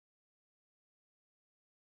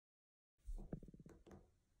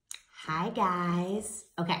Hi guys.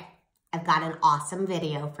 Okay, I've got an awesome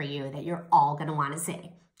video for you that you're all gonna wanna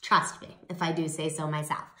see. Trust me, if I do say so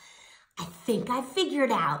myself. I think I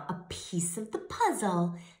figured out a piece of the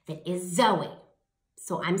puzzle that is Zoe.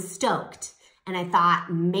 So I'm stoked. And I thought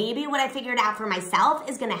maybe what I figured out for myself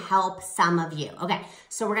is gonna help some of you. Okay,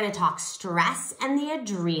 so we're gonna talk stress and the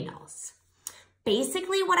adrenals.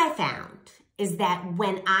 Basically what I found is that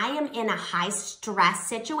when I am in a high stress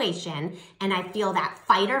situation and I feel that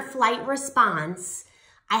fight or flight response,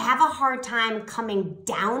 I have a hard time coming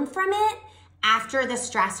down from it after the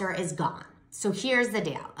stressor is gone. So here's the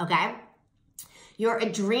deal, okay? Your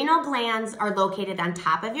adrenal glands are located on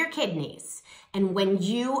top of your kidneys. And when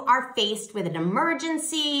you are faced with an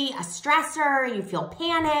emergency, a stressor, you feel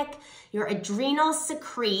panic, your adrenals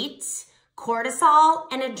secrete cortisol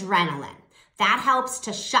and adrenaline. That helps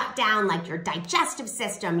to shut down like your digestive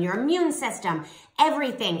system, your immune system,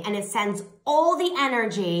 everything. And it sends all the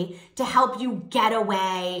energy to help you get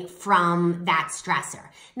away from that stressor.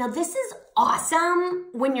 Now, this is awesome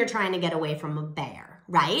when you're trying to get away from a bear,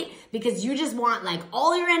 right? Because you just want like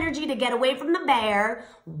all your energy to get away from the bear.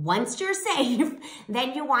 Once you're safe,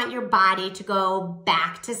 then you want your body to go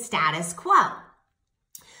back to status quo.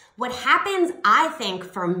 What happens, I think,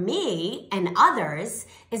 for me and others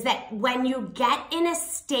is that when you get in a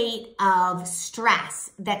state of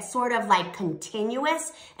stress that's sort of like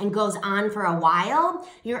continuous and goes on for a while,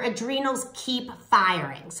 your adrenals keep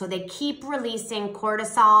firing. So they keep releasing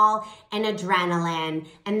cortisol and adrenaline,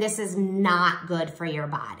 and this is not good for your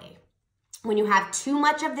body. When you have too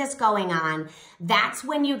much of this going on, that's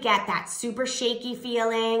when you get that super shaky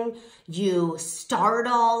feeling. You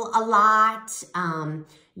startle a lot.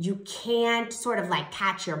 You can't sort of like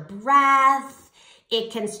catch your breath.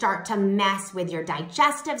 It can start to mess with your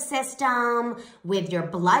digestive system, with your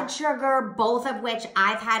blood sugar, both of which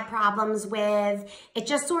I've had problems with. It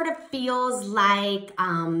just sort of feels like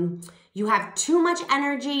you have too much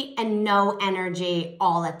energy and no energy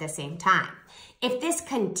all at the same time. If this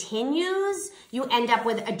continues, you end up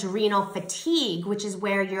with adrenal fatigue, which is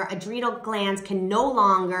where your adrenal glands can no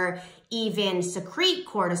longer even secrete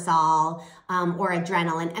cortisol or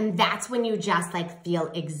adrenaline. And that's when you just like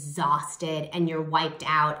feel exhausted and you're wiped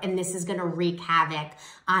out. And this is gonna wreak havoc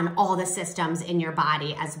on all the systems in your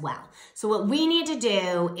body as well. So what we need to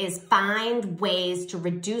do is find ways to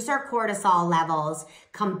reduce our cortisol levels,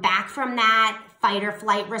 come back from that fight or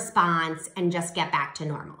flight response, and just get back to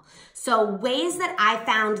normal. So ways that I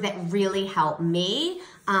found that really help me,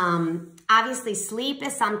 obviously sleep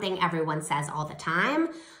is something everyone says all the time.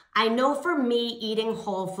 I know for me, eating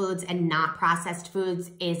whole foods and not processed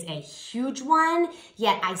foods is a huge one,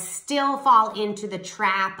 yet I still fall into the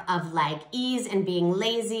trap of like ease and being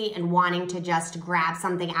lazy and wanting to just grab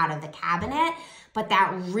something out of the cabinet, but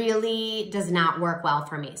that really does not work well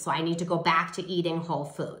for me. So I need to go back to eating whole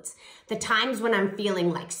foods. The times when I'm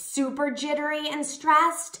feeling like super jittery and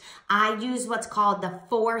stressed, I use what's called the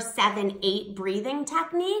 4-7-8 breathing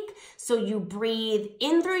technique. So you breathe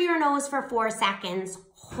in through your nose for 4 seconds,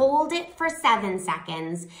 hold it for 7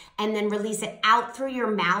 seconds, and then release it out through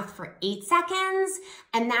your mouth for 8 seconds.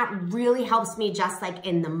 And that really helps me just like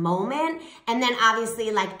in the moment. And then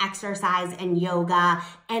obviously like exercise and yoga.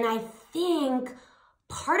 And I think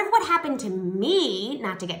part of what happened to me,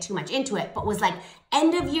 not to get too much into it, but was like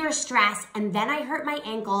end of year stress, and then I hurt my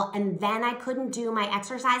ankle, and then I couldn't do my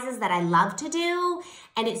exercises that I love to do,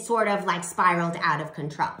 and it sort of like spiraled out of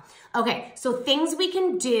control. Okay, so things we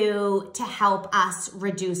can do to help us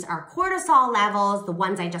reduce our cortisol levels, the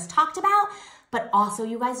ones I just talked about, but also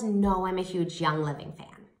you guys know I'm a huge Young Living fan.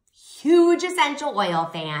 Huge essential oil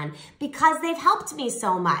fan because they've helped me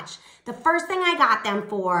so much. The first thing I got them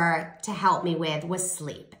for to help me with was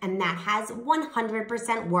sleep, and that has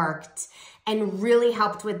 100% worked and really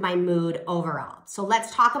helped with my mood overall. So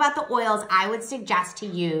let's talk about the oils I would suggest to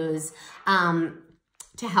use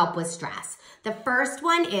to help with stress. The first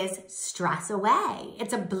one is Stress Away.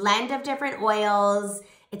 It's a blend of different oils.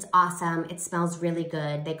 It's awesome. It smells really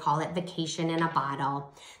good. They call it Vacation in a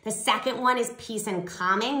Bottle. The second one is Peace and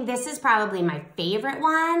Calming. This is probably my favorite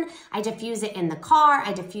one. I diffuse it in the car.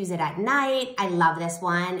 I diffuse it at night. I love this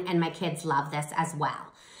one, and my kids love this as well.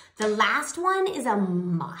 The last one is a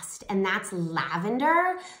must, and that's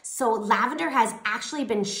lavender. So lavender has actually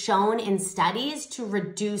been shown in studies to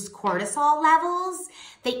reduce cortisol levels.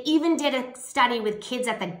 They even did a study with kids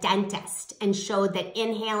at the dentist and showed that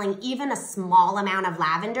inhaling even a small amount of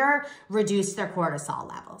lavender reduced their cortisol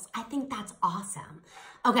levels. I think that's awesome.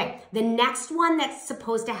 Okay, the next one that's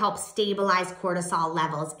supposed to help stabilize cortisol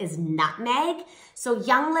levels is nutmeg. So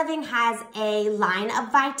Young Living has a line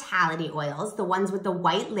of vitality oils, the ones with the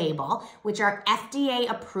white label, which are FDA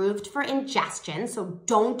approved for ingestion. So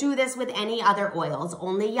don't do this with any other oils,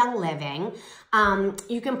 only Young Living.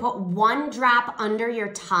 You can put 1 drop under your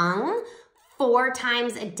tongue 4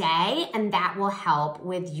 times a day, and that will help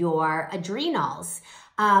with your adrenals.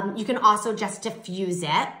 You can also just diffuse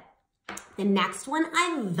it. The next one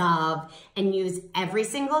I love and use every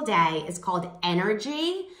single day is called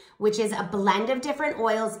Energy, which is a blend of different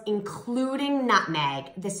oils, including nutmeg.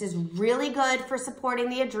 This is really good for supporting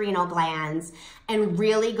the adrenal glands and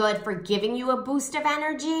really good for giving you a boost of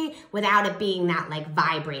energy without it being that like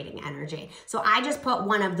vibrating energy. So I just put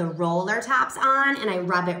one of the roller tops on and I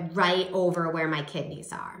rub it right over where my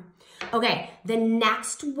kidneys are. Okay, the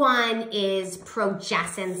next one is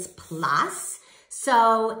Progessence Plus.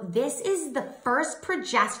 So this is the first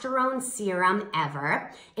progesterone serum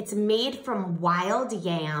ever. It's made from wild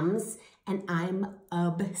yams and I'm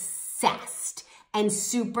obsessed and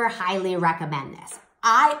super highly recommend this.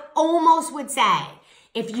 I almost would say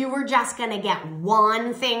if you were just gonna get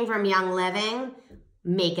one thing from Young Living,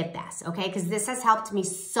 make it this, okay? Because this has helped me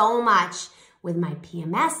so much with my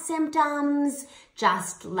PMS symptoms,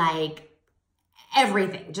 just like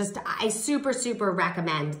everything. Just, I super, super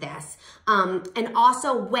recommend this. And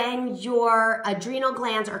also when your adrenal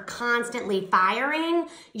glands are constantly firing,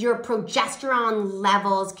 your progesterone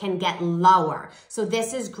levels can get lower. So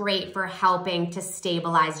this is great for helping to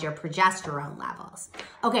stabilize your progesterone levels.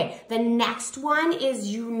 Okay, the next one is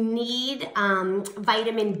you need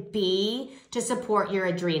vitamin B to support your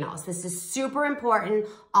adrenals. This is super important,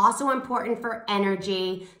 also important for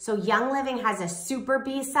energy. So Young Living has a Super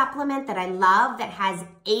B supplement that I love that has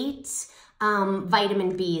 8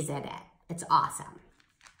 vitamin Bs in it. It's awesome.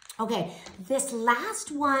 Okay, this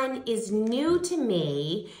last one is new to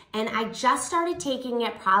me and I just started taking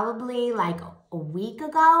it probably like a week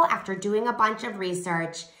ago after doing a bunch of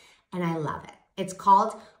research and I love it. It's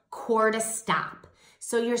called Cortistop.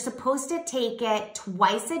 So you're supposed to take it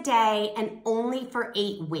twice a day and only for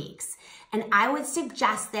 8 weeks. And I would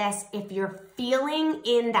suggest this if you're feeling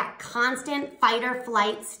in that constant fight or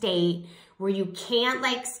flight state where you can't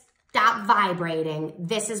like stop vibrating,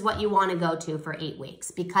 this is what you want to go to for 8 weeks.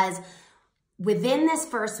 Because within this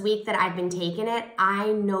first week that I've been taking it,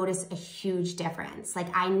 I notice a huge difference. Like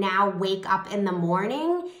I now wake up in the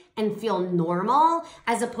morning and feel normal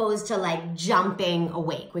as opposed to like jumping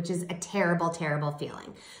awake, which is a terrible, terrible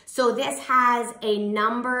feeling. So this has a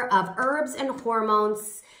number of herbs and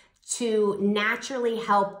hormones to naturally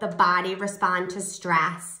help the body respond to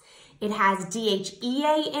stress. It has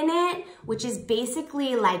DHEA in it, which is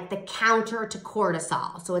basically like the counter to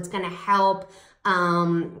cortisol. So it's gonna help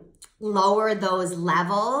lower those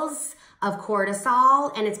levels of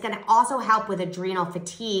cortisol, and it's gonna also help with adrenal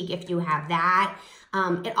fatigue if you have that.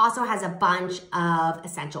 It also has a bunch of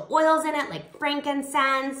essential oils in it, like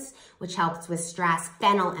frankincense, which helps with stress,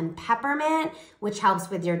 fennel and peppermint, which helps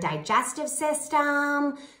with your digestive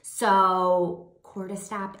system. So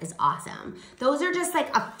Cortistop is awesome. Those are just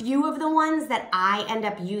like a few of the ones that I end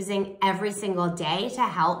up using every single day to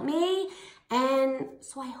help me. And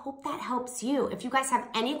so I hope that helps you. If you guys have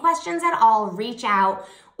any questions at all, reach out.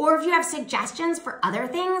 Or if you have suggestions for other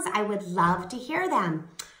things, I would love to hear them.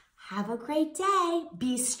 Have a great day.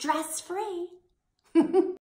 Be stress-free.